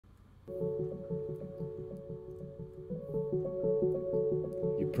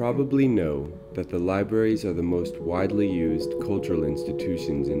probably know that the libraries are the most widely used cultural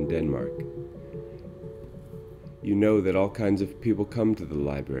institutions in Denmark. You know that all kinds of people come to the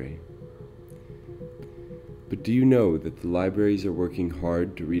library. But do you know that the libraries are working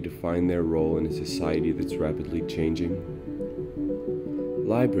hard to redefine their role in a society that's rapidly changing?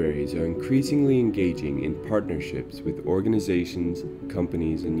 Libraries are increasingly engaging in partnerships with organizations,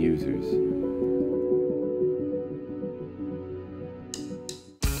 companies, and users.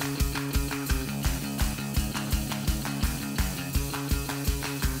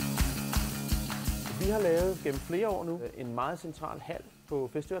 Vi har lavet gennem flere år nu en meget central hal på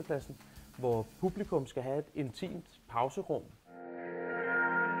festivalpladsen, hvor publikum skal have et intimt pauserum.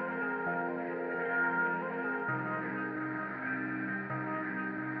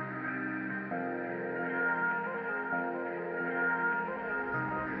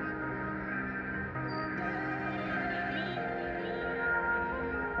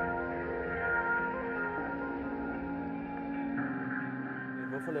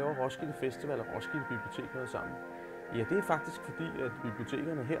 Hvorfor laver Roskilde Festival og Roskilde Bibliotek noget sammen? Ja, det er faktisk fordi, at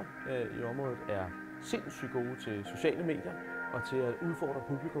bibliotekerne her i området er sindssygt gode til sociale medier og til at udfordre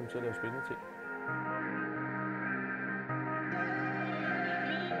publikum til at lave spændende ting.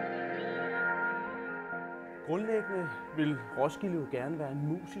 Grundlæggende vil Roskilde jo gerne være en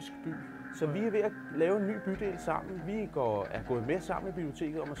musisk by, så vi er ved at lave en ny bydel sammen. Vi er gået med sammen med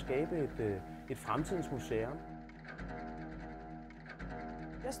biblioteket om at skabe et fremtidens museum.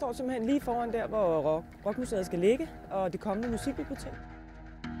 Jeg står simpelthen lige foran der, hvor Rockmuseet skal ligge, og det kommende musikbibliotek.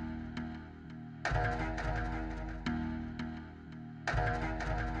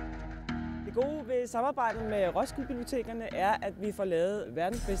 Det gode ved samarbejdet med Roskilde Bibliotekerne er, at vi får lavet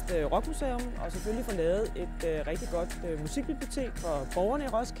verdens bedste rockmuseum, og selvfølgelig får lavet et rigtig godt musikbibliotek for borgerne i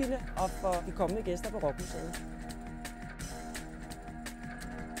Roskilde og for de kommende gæster på Rockmuseet.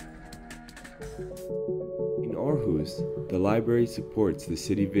 In Aarhus, the library supports the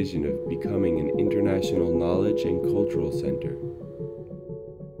city vision of becoming an international knowledge and cultural center.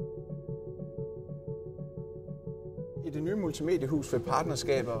 I det nye multimediehus vil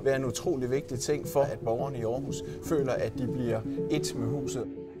partnerskaber være en utrolig vigtig ting for, at borgerne i Aarhus føler, at de bliver et med huset.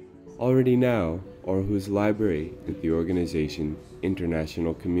 Already now, Aarhus Library and the organization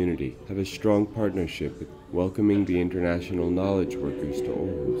International Community have a strong partnership with welcoming the international knowledge workers to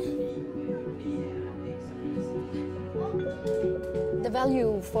Aarhus. The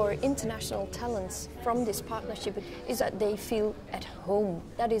value for international talents from this partnership is that they feel at home.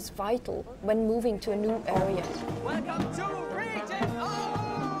 That is vital when moving to a new area. Welcome to Region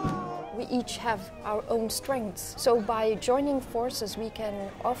O! We each have our own strengths, so by joining forces we can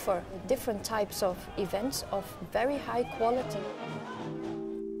offer different types of events of very high quality.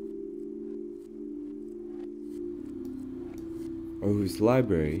 Aarhus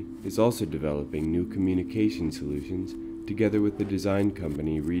Library is also developing new communication solutions together with the design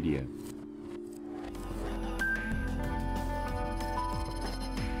company Redia.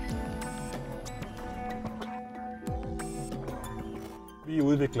 Vi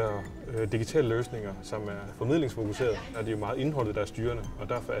udvikler digitale løsninger, som er formidlingsfokuseret, og det er jo meget indholdet, der er styrende, og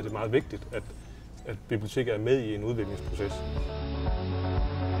derfor er det meget vigtigt, at biblioteket er med i en udviklingsproces.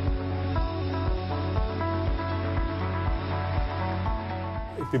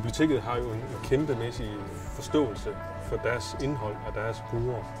 Biblioteket har jo en kæmpemæssig forståelse for deres indhold og deres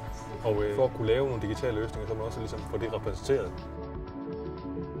brugere, og for at kunne lave nogle digitale løsninger, så må man også ligesom få det repræsenteret.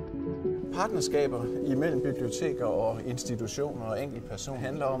 Partnerskaber imellem biblioteker og institutioner og enkeltpersoner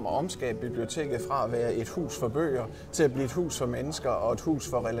handler om at omskabe biblioteket fra at være et hus for bøger til at blive et hus for mennesker og et hus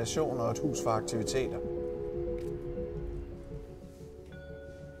for relationer og et hus for aktiviteter.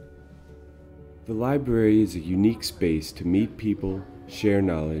 The library is a unique space to meet people, share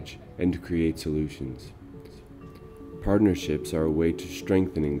knowledge, and to create solutions. Partnerships are a way to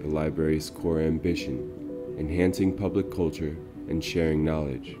strengthening the library's core ambition, enhancing public culture and sharing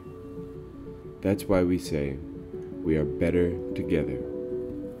knowledge. That's why we say, we are better together.